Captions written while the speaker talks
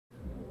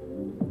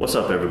What's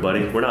up,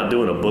 everybody? We're not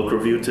doing a book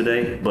review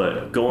today,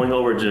 but going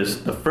over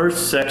just the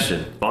first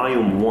section,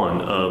 volume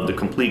 1 of The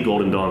Complete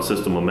Golden Dawn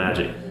System of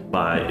Magic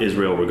by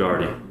Israel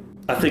Regardie.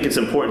 I think it's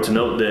important to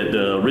note that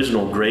the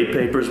original grade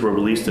papers were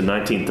released in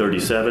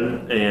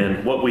 1937,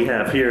 and what we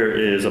have here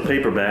is a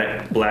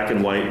paperback, black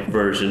and white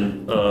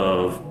version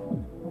of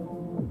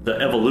the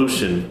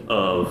evolution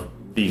of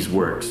these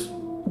works.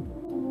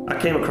 I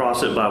came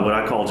across it by what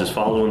I call just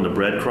following the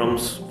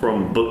breadcrumbs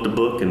from book to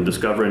book and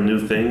discovering new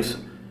things.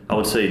 I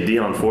would say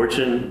Dion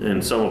Fortune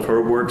and some of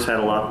her works had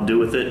a lot to do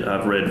with it.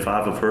 I've read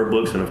 5 of her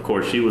books, and of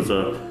course she was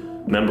a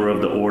member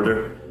of the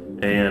order,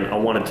 and I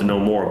wanted to know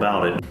more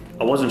about it.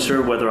 I wasn't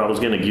sure whether I was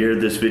going to gear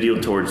this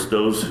video towards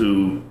those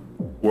who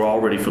were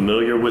already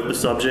familiar with the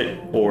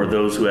subject or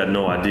those who had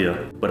no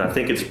idea, but I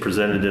think it's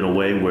presented in a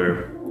way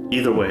where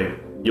either way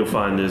you'll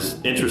find this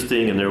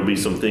interesting, and there will be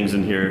some things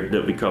in here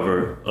that we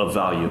cover of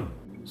value.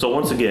 So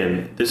once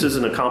again, this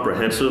isn't a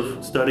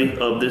comprehensive study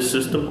of this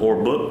system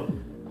or book.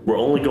 We're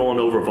only going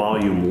over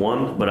volume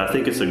 1, but I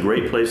think it's a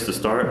great place to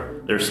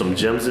start. There's some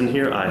gems in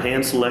here. I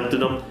hand selected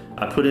them.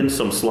 I put in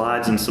some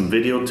slides and some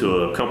video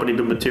to accompany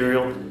the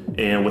material.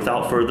 And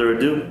without further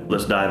ado,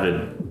 let's dive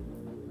in.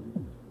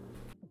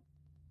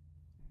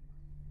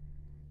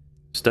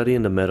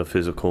 Studying the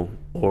metaphysical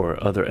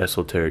or other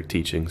esoteric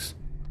teachings,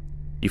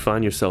 you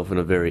find yourself in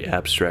a very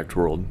abstract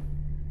world.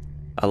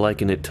 I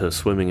liken it to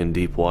swimming in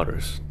deep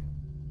waters.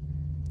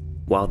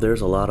 While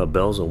there's a lot of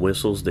bells and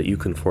whistles that you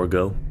can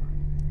forego,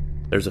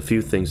 there's a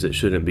few things that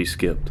shouldn't be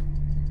skipped,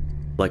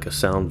 like a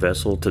sound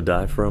vessel to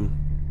dive from,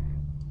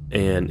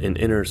 and an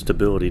inner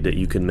stability that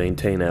you can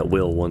maintain at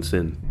will once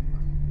in.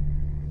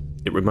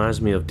 It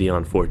reminds me of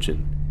Dion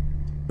Fortune,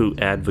 who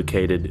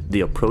advocated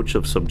the approach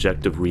of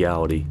subjective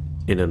reality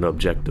in an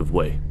objective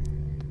way.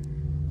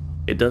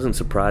 It doesn't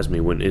surprise me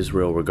when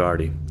Israel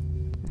Regardie,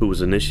 who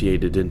was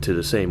initiated into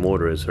the same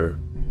order as her,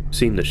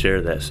 seemed to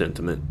share that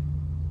sentiment.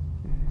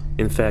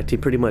 In fact, he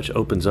pretty much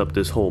opens up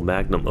this whole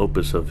magnum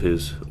opus of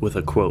his with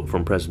a quote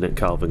from President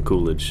Calvin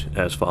Coolidge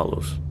as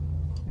follows: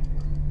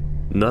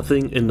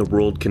 "Nothing in the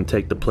world can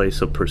take the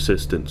place of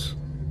persistence.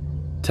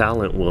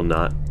 Talent will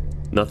not.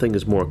 Nothing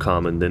is more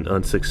common than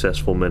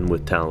unsuccessful men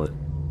with talent.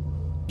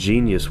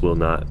 Genius will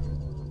not.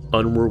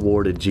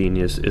 Unrewarded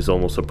genius is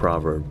almost a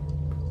proverb.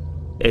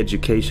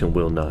 Education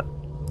will not.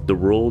 The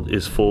world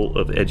is full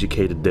of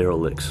educated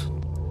derelicts.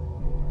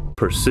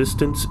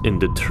 Persistence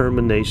and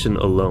determination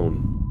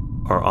alone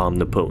are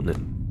omnipotent."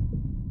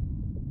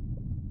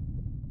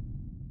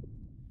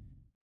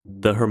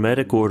 The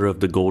Hermetic Order of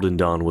the Golden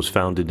Dawn was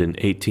founded in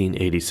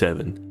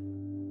 1887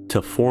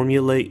 to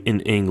formulate in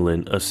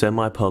England a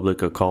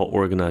semi-public occult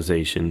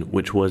organization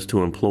which was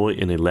to employ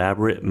an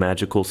elaborate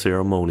magical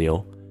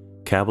ceremonial,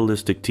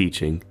 Kabbalistic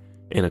teaching,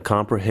 and a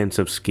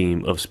comprehensive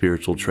scheme of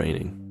spiritual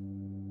training.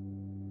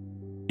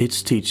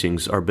 Its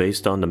teachings are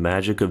based on the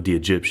magic of the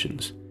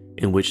Egyptians,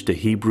 in which the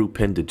Hebrew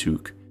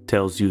Pentateuch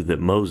tells you that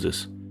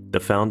Moses, the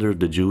founder of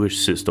the Jewish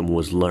system,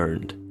 was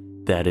learned,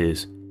 that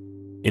is,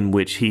 in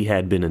which he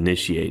had been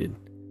initiated.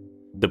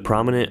 The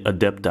prominent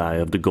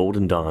adepti of the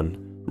Golden Dawn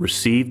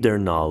received their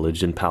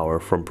knowledge and power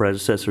from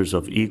predecessors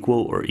of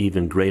equal or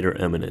even greater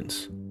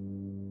eminence.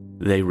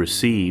 They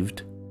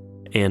received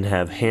and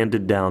have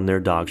handed down their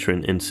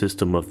doctrine and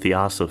system of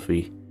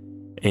theosophy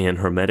and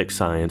Hermetic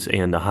science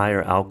and the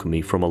higher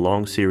alchemy from a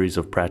long series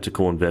of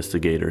practical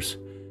investigators,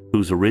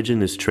 whose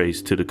origin is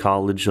traced to the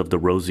College of the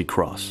Rosy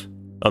Cross,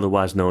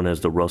 otherwise known as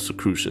the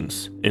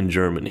Rosicrucians, in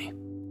Germany.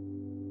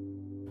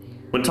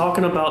 When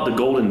talking about the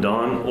Golden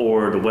Dawn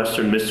or the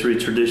Western mystery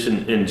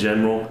tradition in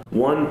general,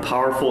 one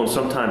powerful and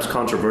sometimes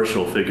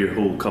controversial figure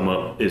who will come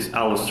up is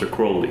Aleister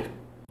Crowley.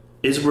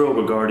 Israel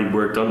Regardie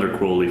worked under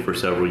Crowley for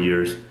several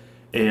years,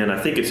 and I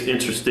think it's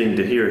interesting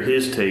to hear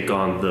his take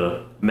on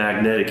the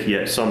magnetic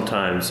yet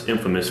sometimes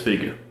infamous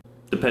figure,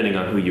 depending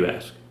on who you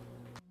ask.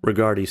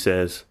 Regardie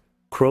says,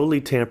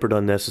 "Crowley tampered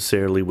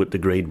unnecessarily with the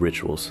grade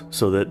rituals,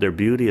 so that their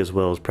beauty as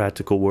well as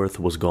practical worth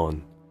was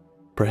gone.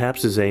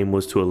 Perhaps his aim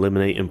was to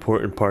eliminate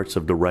important parts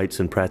of the rites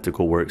and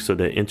practical work so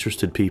that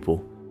interested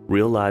people,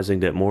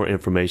 realizing that more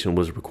information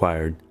was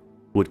required,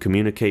 would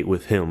communicate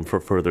with him for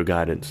further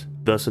guidance,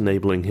 thus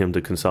enabling him to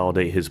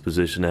consolidate his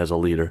position as a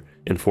leader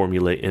and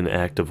formulate an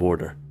active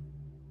order."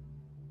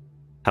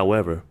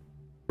 However,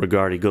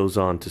 Regardie goes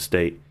on to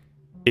state,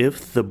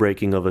 if the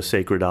breaking of a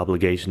sacred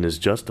obligation is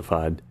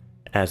justified,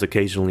 as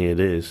occasionally it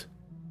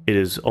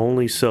is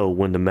only so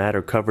when the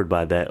matter covered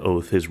by that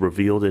oath is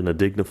revealed in a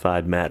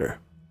dignified manner.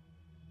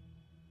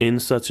 In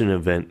such an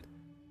event,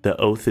 the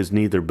oath is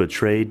neither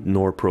betrayed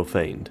nor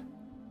profaned.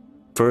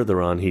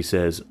 Further on, he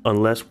says,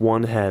 unless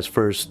one has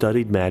first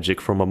studied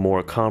magic from a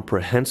more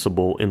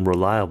comprehensible and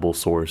reliable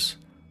source,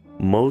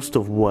 most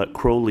of what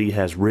Crowley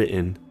has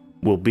written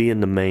will be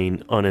in the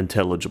main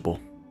unintelligible.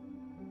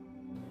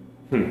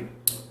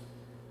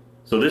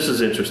 So this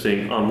is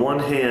interesting. On one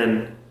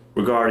hand,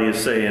 Regardie is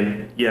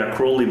saying, yeah,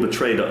 Crowley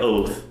betrayed an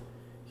oath.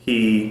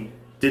 He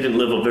didn't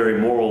live a very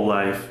moral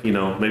life. You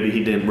know, maybe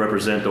he didn't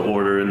represent the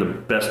order in the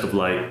best of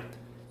light.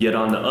 Yet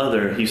on the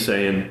other, he's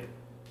saying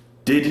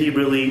Did he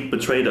really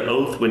betray the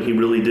oath when he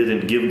really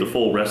didn't give the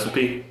full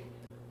recipe?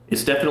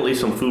 It's definitely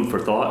some food for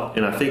thought,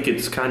 and I think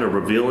it's kind of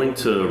revealing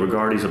to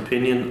Regardie's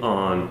opinion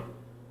on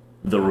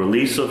the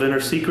release of inner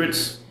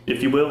secrets,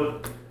 if you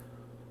will.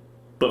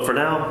 But for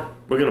now,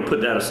 we're going to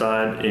put that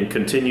aside and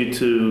continue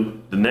to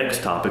the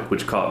next topic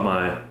which caught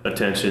my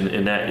attention,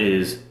 and that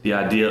is the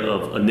idea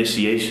of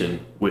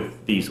initiation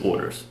with these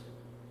orders.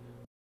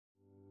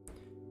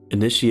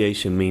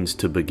 Initiation means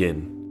to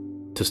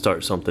begin, to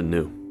start something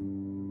new.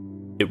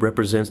 It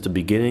represents the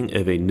beginning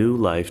of a new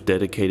life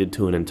dedicated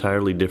to an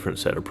entirely different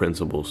set of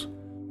principles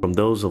from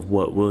those of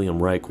what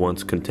William Reich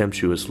once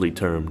contemptuously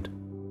termed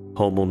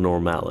homo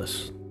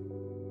normalis.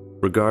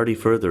 Regardie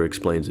further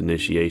explains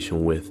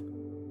initiation with,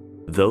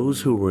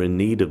 those who were in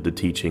need of the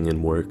teaching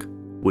and work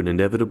would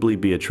inevitably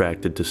be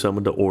attracted to some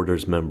of the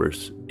order's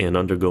members and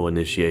undergo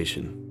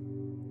initiation.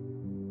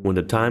 When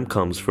the time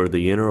comes for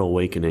the inner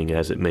awakening,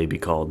 as it may be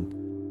called,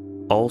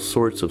 all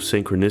sorts of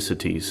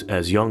synchronicities,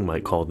 as Jung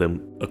might call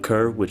them,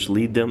 occur which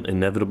lead them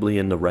inevitably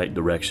in the right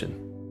direction,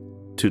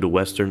 to the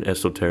Western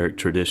esoteric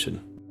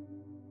tradition.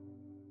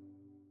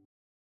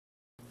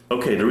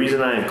 Okay, the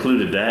reason I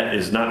included that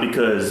is not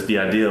because the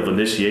idea of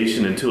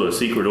initiation into a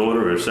secret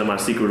order or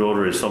semi-secret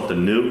order is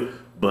something new,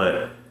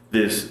 but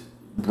this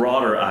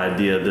broader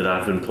idea that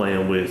I've been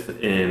playing with,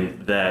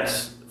 and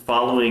that's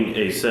following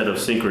a set of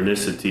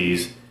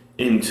synchronicities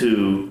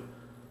into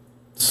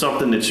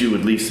something that you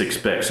would least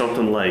expect.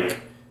 Something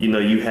like, you know,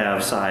 you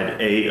have side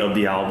A of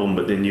the album,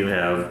 but then you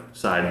have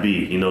side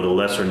B, you know, the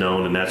lesser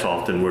known, and that's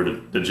often where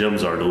the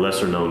gems are, the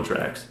lesser known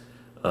tracks.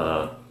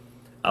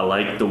 I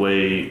like the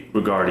way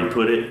Regardie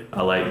put it.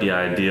 I like the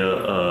idea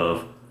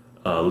of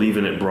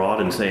leaving it broad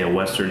and saying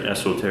Western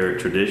esoteric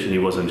tradition. He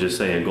wasn't just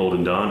saying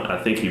Golden Dawn.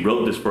 I think he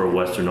wrote this for a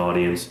Western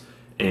audience,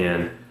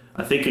 and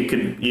I think it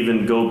could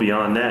even go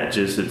beyond that.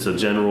 Just it's a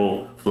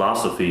general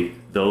philosophy.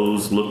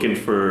 Those looking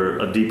for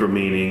a deeper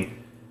meaning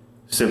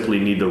simply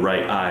need the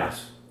right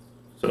eyes.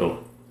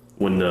 So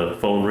when the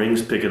phone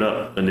rings, pick it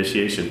up,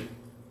 initiation.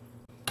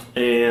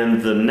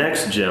 And the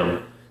next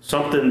gem,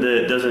 something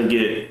that doesn't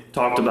get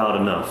talked about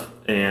enough,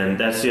 and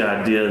that's the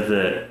idea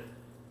that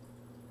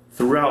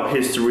throughout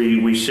history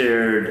we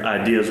shared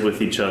ideas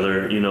with each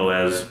other, you know,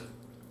 as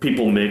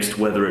people mixed,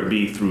 whether it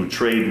be through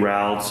trade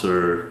routes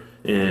or,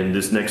 in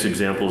this next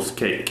example's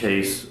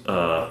case,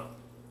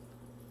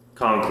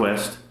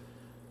 conquest.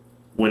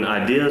 When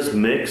ideas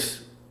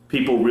mix,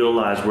 people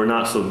realize we're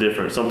not so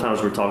different.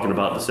 Sometimes we're talking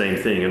about the same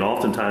thing, and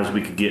oftentimes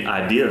we could get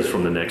ideas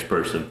from the next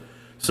person.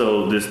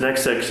 So this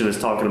next section is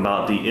talking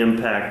about the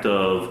impact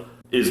of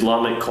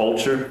Islamic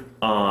culture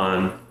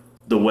on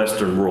the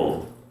Western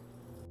world.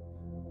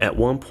 At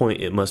one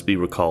point, it must be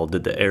recalled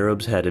that the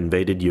Arabs had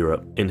invaded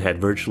Europe and had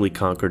virtually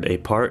conquered a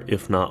part,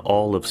 if not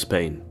all, of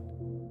Spain.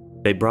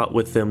 They brought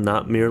with them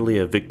not merely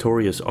a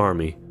victorious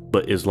army,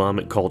 but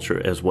Islamic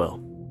culture as well.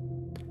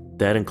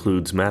 That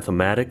includes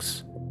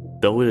mathematics,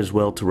 though it is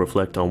well to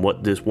reflect on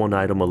what this one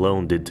item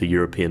alone did to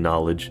European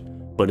knowledge,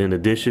 but in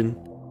addition,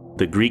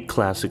 the Greek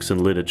classics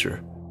and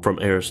literature, from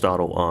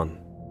Aristotle on.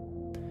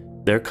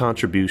 Their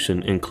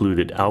contribution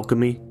included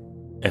alchemy,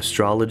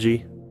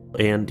 astrology,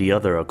 and the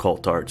other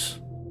occult arts.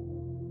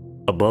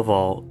 Above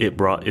all, it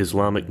brought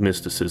Islamic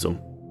mysticism,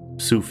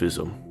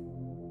 Sufism.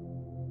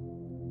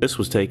 This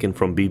was taken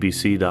from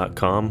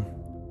bbc.com.uk,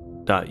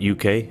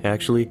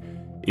 actually.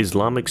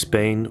 Islamic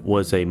Spain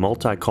was a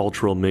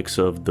multicultural mix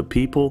of the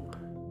people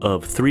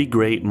of three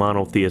great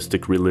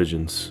monotheistic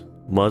religions: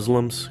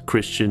 Muslims,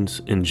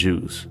 Christians, and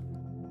Jews.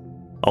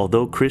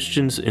 Although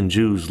Christians and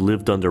Jews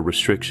lived under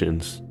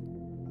restrictions,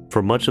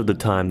 for much of the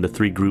time the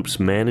three groups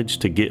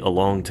managed to get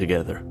along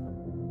together,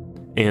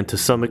 and to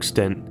some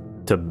extent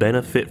to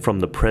benefit from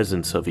the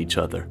presence of each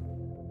other.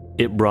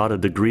 It brought a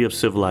degree of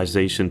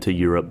civilization to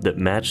Europe that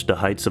matched the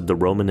heights of the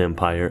Roman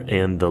Empire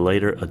and the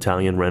later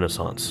Italian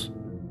Renaissance.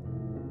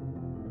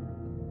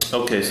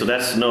 Okay, so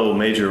that's no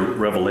major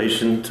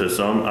revelation to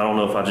some. I don't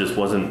know if I just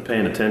wasn't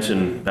paying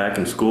attention back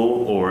in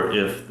school or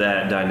if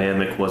that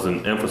dynamic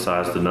wasn't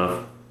emphasized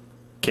enough.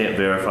 Can't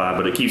verify,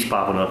 but it keeps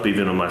popping up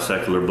even in my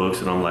secular books,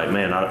 and I'm like,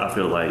 man, I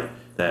feel like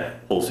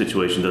that whole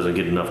situation doesn't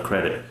get enough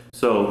credit.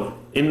 So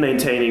in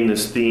maintaining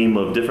this theme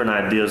of different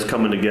ideas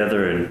coming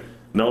together and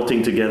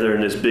melting together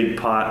in this big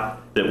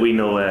pot that we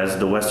know as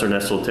the Western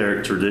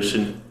esoteric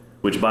tradition,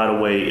 which by the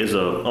way is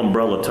an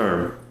umbrella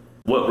term,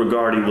 what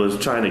Regardie was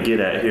trying to get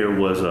at here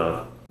was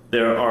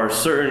there are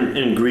certain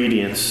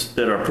ingredients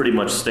that are pretty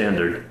much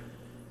standard.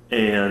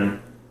 And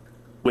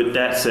with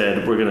that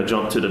said, we're going to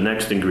jump to the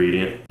next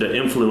ingredient, the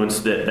influence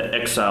that the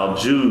exiled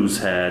Jews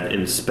had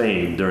in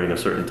Spain during a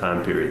certain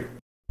time period.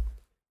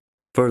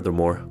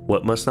 Furthermore,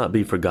 what must not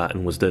be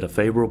forgotten was that a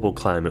favorable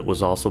climate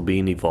was also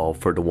being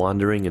evolved for the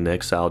wandering and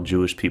exiled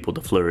Jewish people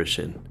to flourish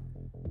in.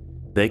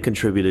 They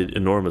contributed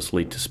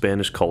enormously to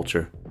Spanish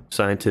culture,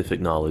 scientific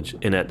knowledge,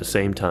 and at the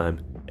same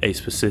time, a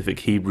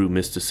specific Hebrew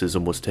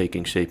mysticism was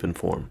taking shape and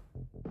form.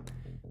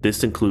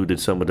 This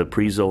included some of the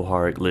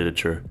pre-Zoharic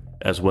literature,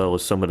 as well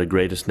as some of the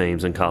greatest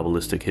names in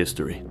Kabbalistic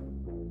history.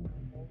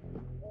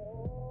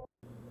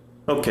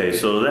 Okay,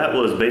 so that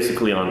was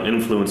basically on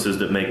influences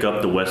that make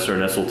up the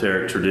Western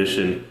esoteric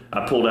tradition.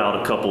 I pulled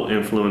out a couple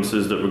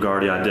influences that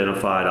Regardie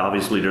identified.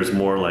 Obviously, there's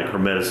more like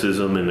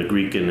Hermeticism and the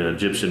Greek and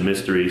Egyptian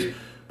mysteries,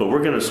 but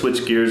we're going to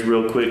switch gears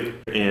real quick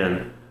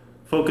and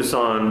focus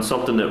on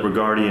something that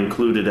Regardie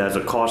included as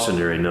a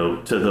cautionary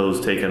note to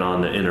those taking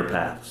on the inner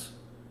paths.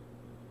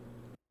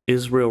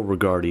 Israel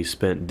Regardie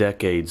spent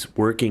decades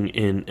working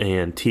in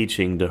and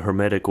teaching the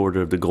Hermetic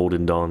Order of the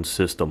Golden Dawn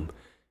system.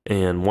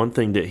 And one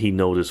thing that he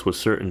noticed was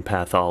certain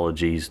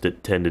pathologies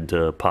that tended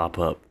to pop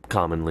up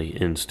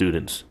commonly in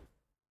students.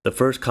 The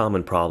first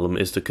common problem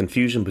is the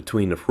confusion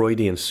between the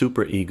Freudian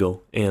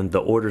superego and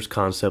the order's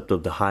concept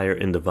of the higher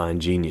and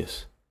divine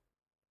genius.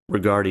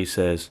 Regardie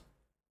says,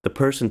 the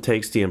person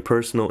takes the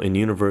impersonal and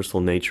universal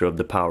nature of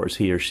the powers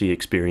he or she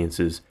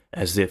experiences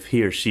as if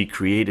he or she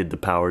created the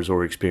powers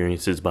or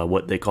experiences by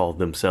what they call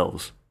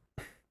themselves.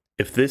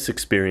 If this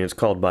experience,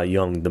 called by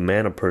Jung the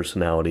mana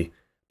personality,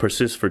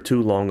 persists for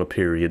too long a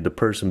period, the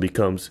person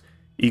becomes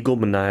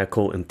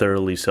egomaniacal and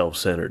thoroughly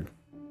self-centered.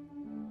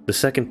 The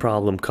second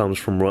problem comes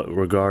from what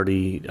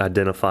Regardie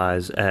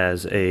identifies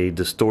as a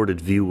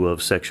distorted view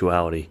of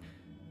sexuality,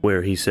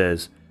 where he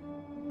says,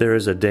 there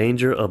is a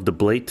danger of the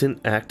blatant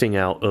acting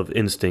out of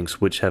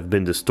instincts which have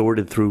been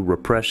distorted through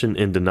repression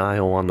and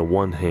denial on the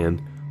one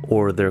hand,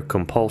 or their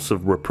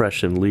compulsive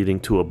repression leading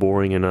to a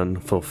boring and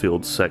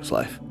unfulfilled sex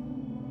life.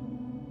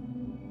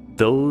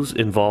 Those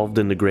involved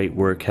in the great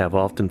work have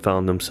often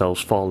found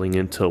themselves falling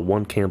into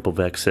one camp of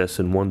excess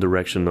in one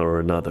direction or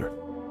another.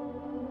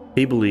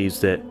 He believes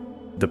that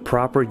the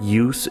proper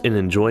use and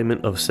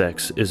enjoyment of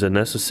sex is a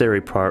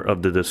necessary part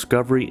of the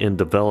discovery and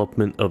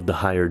development of the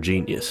higher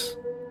genius.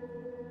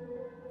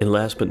 And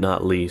last but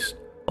not least,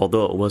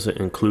 although it wasn't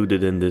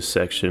included in this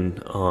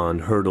section on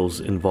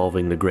hurdles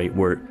involving the great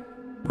work,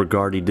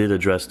 Regardie did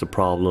address the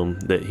problem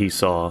that he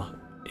saw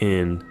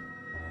in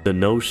the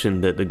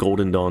notion that the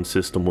Golden Dawn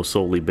system was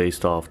solely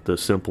based off the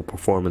simple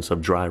performance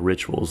of dry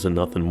rituals and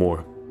nothing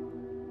more.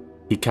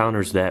 He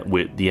counters that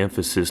with the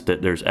emphasis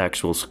that there's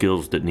actual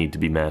skills that need to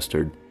be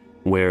mastered,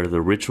 where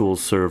the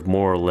rituals serve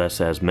more or less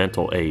as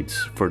mental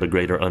aids for the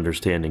greater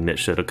understanding that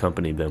should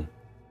accompany them.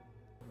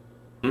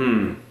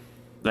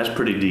 That's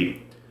pretty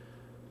deep.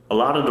 A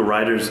lot of the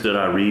writers that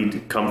I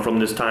read come from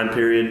this time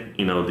period,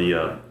 you know,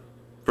 the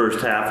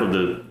first half of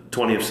the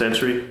 20th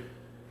century.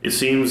 It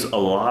seems a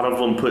lot of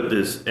them put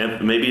this,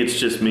 maybe it's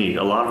just me,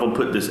 a lot of them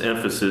put this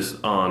emphasis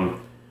on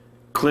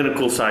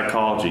clinical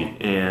psychology,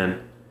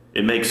 and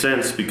it makes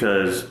sense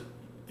because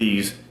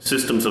these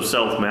systems of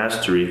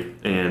self-mastery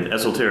and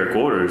esoteric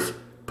orders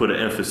put an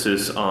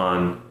emphasis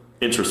on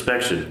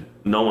introspection,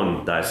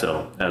 knowing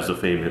thyself, as the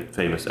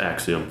famous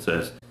axiom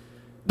says.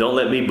 Don't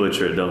let me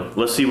butcher it though.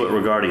 Let's see what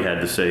Regardie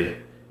had to say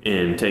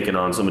in taking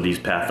on some of these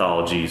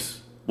pathologies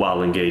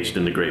while engaged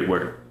in the great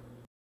work.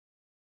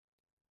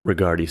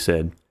 Regardie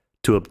said,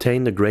 to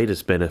obtain the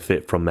greatest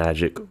benefit from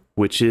magic,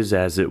 which is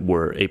as it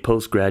were a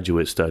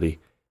postgraduate study,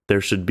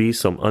 there should be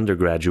some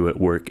undergraduate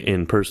work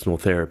in personal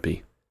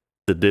therapy.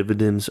 The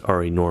dividends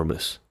are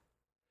enormous.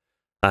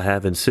 I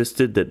have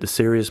insisted that the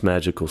serious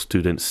magical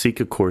students seek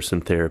a course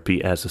in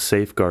therapy as a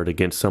safeguard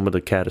against some of the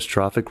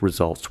catastrophic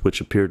results which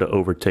appear to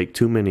overtake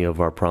too many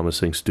of our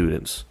promising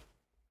students.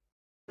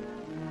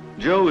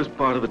 Joe is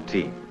part of a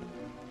team,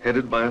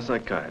 headed by a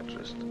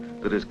psychiatrist,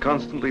 that is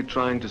constantly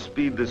trying to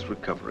speed this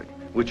recovery,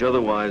 which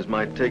otherwise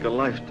might take a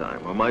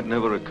lifetime or might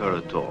never occur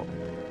at all.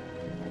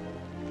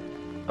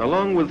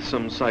 Along with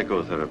some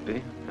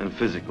psychotherapy and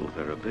physical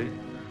therapy,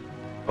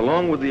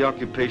 along with the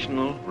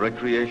occupational,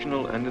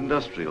 recreational, and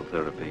industrial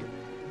therapy,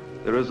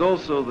 there is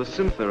also the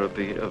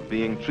sympathy of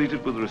being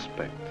treated with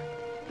respect,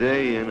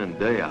 day in and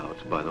day out,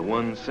 by the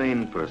one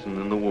sane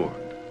person in the ward.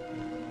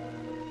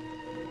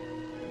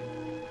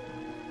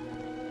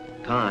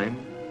 Time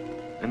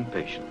and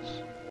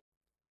patience.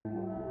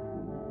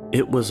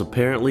 It was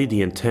apparently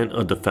the intent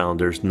of the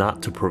founders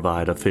not to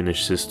provide a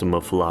finished system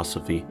of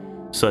philosophy,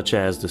 such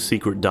as the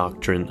secret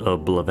doctrine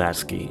of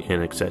Blavatsky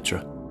and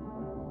etc.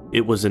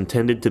 It was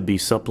intended to be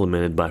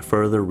supplemented by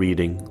further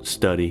reading,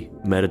 study,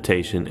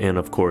 meditation, and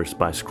of course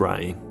by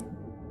scrying.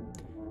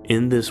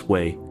 In this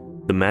way,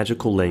 the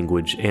magical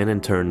language and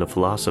in turn the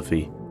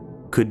philosophy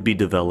could be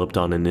developed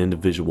on an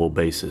individual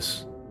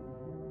basis.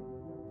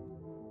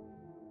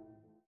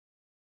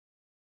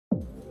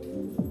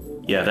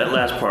 Yeah, that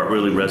last part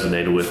really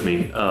resonated with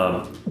me.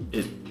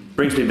 It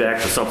brings me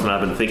back to something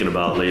I've been thinking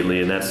about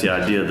lately, and that's the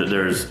idea that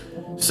there's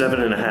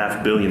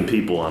 7.5 billion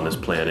people on this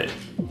planet,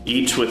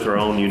 each with their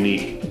own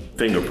unique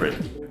fingerprint.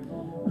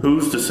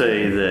 Who's to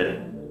say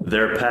that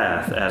their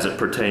path, as it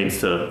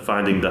pertains to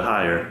finding the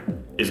higher,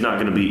 is not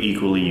going to be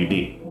equally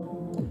unique?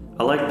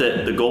 I like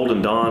that the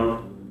Golden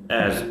Dawn,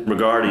 as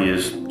Regardie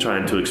is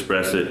trying to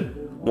express it,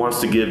 wants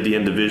to give the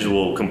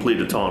individual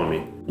complete autonomy.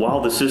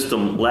 While the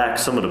system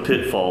lacks some of the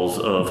pitfalls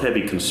of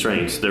heavy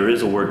constraints, there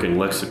is a working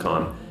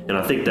lexicon, and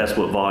I think that's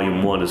what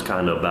Volume 1 is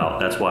kind of about.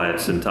 That's why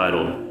it's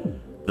entitled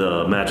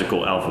The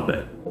Magical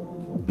Alphabet.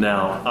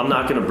 Now, I'm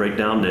not going to break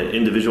down the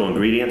individual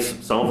ingredients.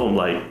 Some of them,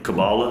 like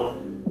Kabbalah,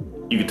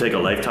 you could take a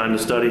lifetime to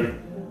study,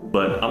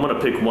 but I'm going to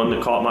pick one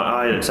that caught my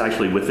eye, and it's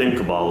actually within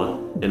Kabbalah,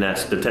 and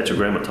that's the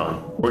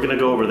Tetragrammaton. We're going to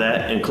go over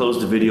that and close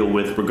the video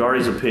with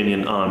Regardie's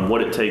opinion on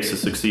what it takes to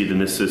succeed in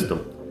this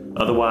system.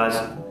 Otherwise,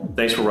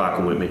 thanks for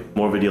rocking with me.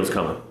 More videos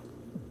coming.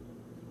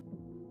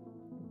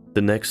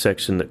 The next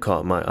section that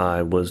caught my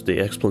eye was the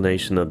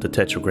explanation of the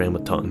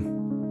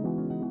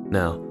Tetragrammaton.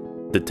 Now,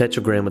 the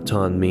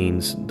Tetragrammaton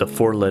means the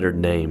four-lettered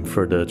name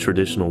for the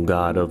traditional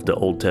God of the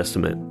Old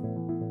Testament.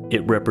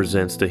 It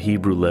represents the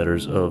Hebrew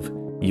letters of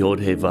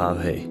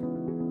Yod-He-Vav-He,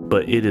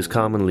 but it is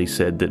commonly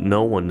said that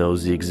no one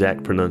knows the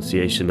exact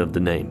pronunciation of the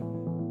name.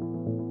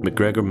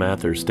 MacGregor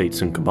Mathers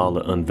states in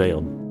Kabbalah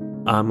Unveiled,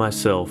 "I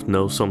myself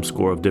know some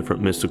score of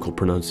different mystical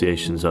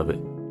pronunciations of it,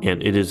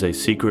 and it is a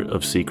secret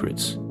of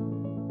secrets.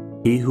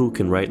 He who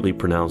can rightly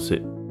pronounce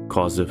it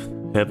causeth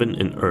heaven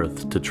and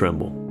earth to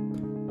tremble.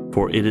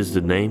 For it is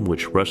the name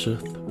which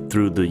rusheth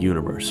through the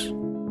universe.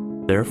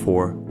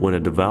 Therefore, when a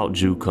devout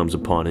Jew comes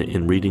upon it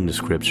in reading the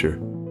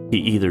scripture, he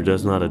either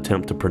does not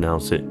attempt to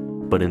pronounce it,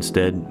 but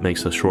instead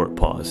makes a short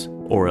pause,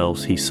 or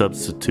else he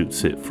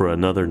substitutes it for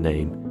another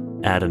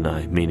name,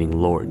 Adonai, meaning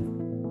Lord.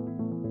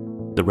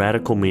 The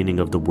radical meaning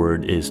of the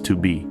word is to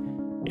be,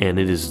 and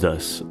it is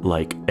thus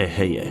like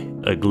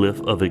Eheye, a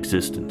glyph of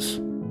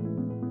existence.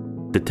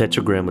 The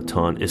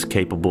Tetragrammaton is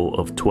capable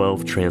of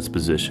 12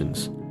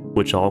 transpositions,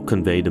 which all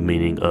convey the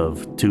meaning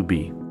of to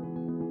be.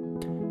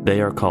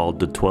 They are called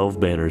the 12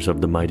 banners of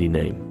the mighty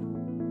name.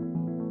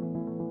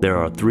 There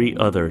are 3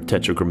 other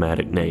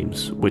tetragrammatic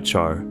names, which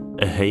are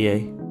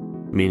Eheye,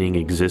 meaning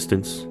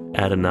existence,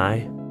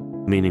 Adonai,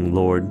 meaning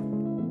Lord,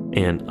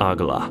 and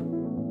Agala.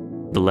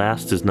 The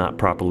last is not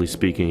properly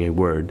speaking a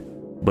word,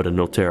 but a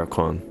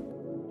notaricon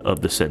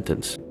of the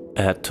sentence.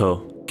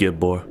 Ato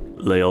Gibor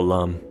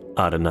Leolam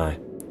Adonai.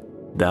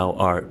 Thou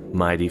art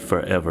mighty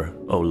forever,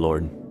 O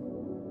Lord.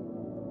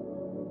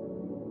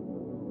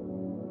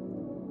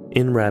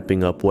 In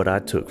wrapping up what I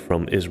took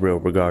from Israel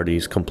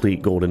Regardie's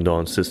complete Golden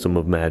Dawn system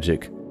of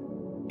magic,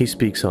 he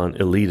speaks on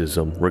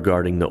elitism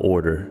regarding the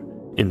order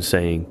in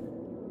saying,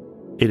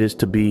 "It is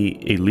to be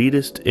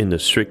elitist in the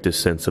strictest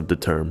sense of the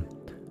term,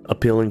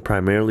 appealing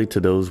primarily to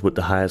those with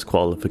the highest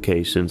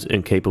qualifications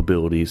and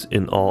capabilities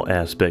in all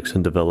aspects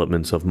and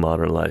developments of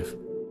modern life.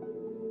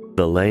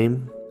 The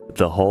lame,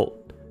 the halt,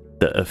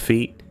 the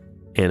effete,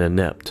 and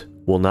inept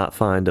will not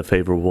find a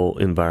favorable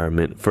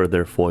environment for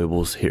their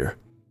foibles here."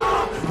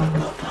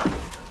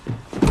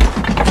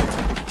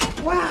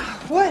 Wow,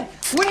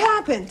 what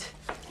happened?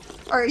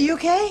 Are you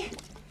okay?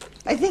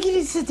 I think you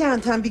need to sit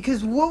down, Tom,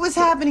 because what was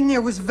happening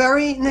there was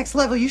very next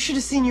level. You should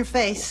have seen your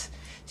face.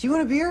 Do you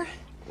want a beer?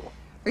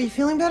 Are you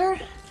feeling better?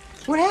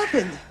 What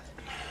happened?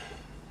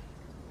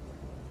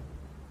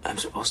 I'm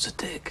supposed to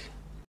dig.